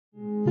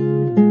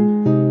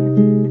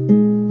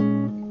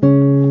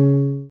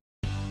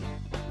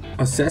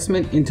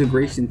Assessment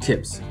integration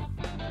tips.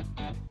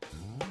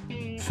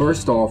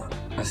 First off,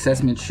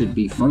 assessment should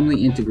be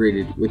firmly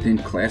integrated within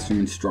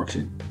classroom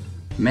instruction.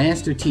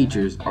 Master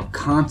teachers are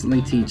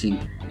constantly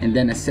teaching and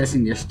then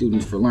assessing their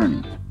students for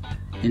learning.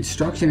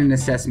 Instruction and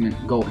assessment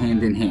go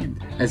hand in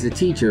hand. As a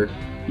teacher,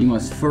 you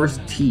must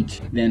first teach,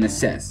 then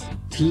assess.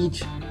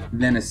 Teach,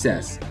 then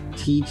assess.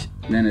 Teach,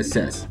 then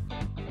assess.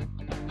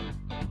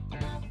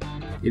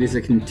 It is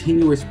a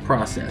continuous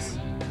process.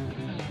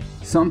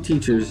 Some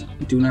teachers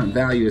do not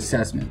value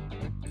assessment.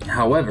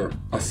 However,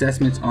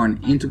 assessments are an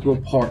integral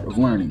part of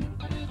learning,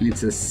 and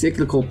it's a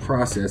cyclical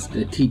process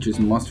that teachers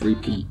must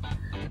repeat.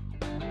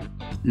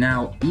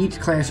 Now, each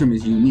classroom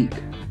is unique,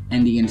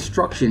 and the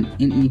instruction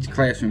in each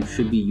classroom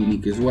should be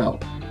unique as well.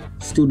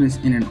 Students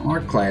in an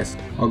art class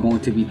are going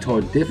to be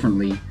taught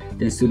differently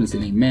than students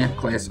in a math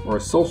class or a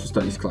social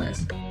studies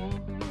class.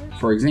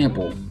 For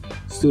example,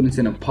 students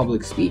in a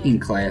public speaking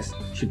class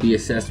should be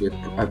assessed with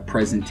a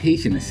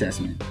presentation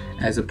assessment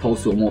as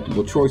opposed to a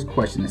multiple choice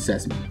question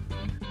assessment.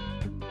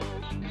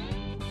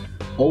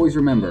 Always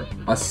remember,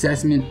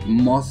 assessment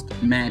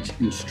must match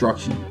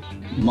instruction.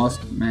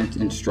 Must match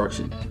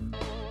instruction.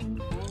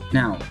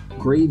 Now,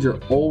 grades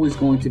are always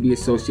going to be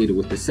associated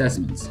with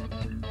assessments,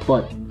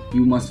 but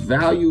you must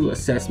value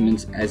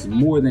assessments as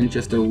more than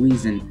just a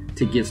reason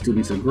to give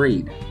students a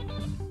grade.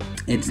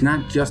 It's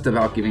not just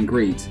about giving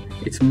grades,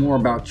 it's more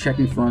about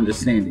checking for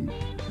understanding.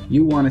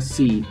 You want to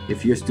see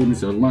if your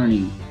students are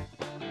learning.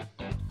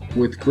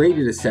 With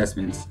graded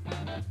assessments,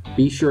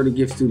 be sure to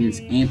give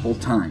students ample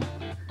time,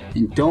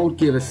 and don't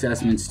give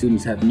assessments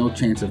students have no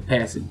chance of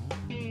passing.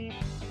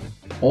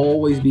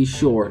 Always be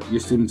sure your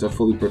students are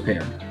fully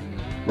prepared.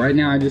 Right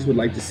now, I just would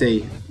like to say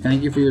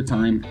thank you for your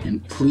time,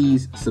 and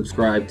please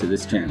subscribe to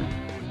this channel.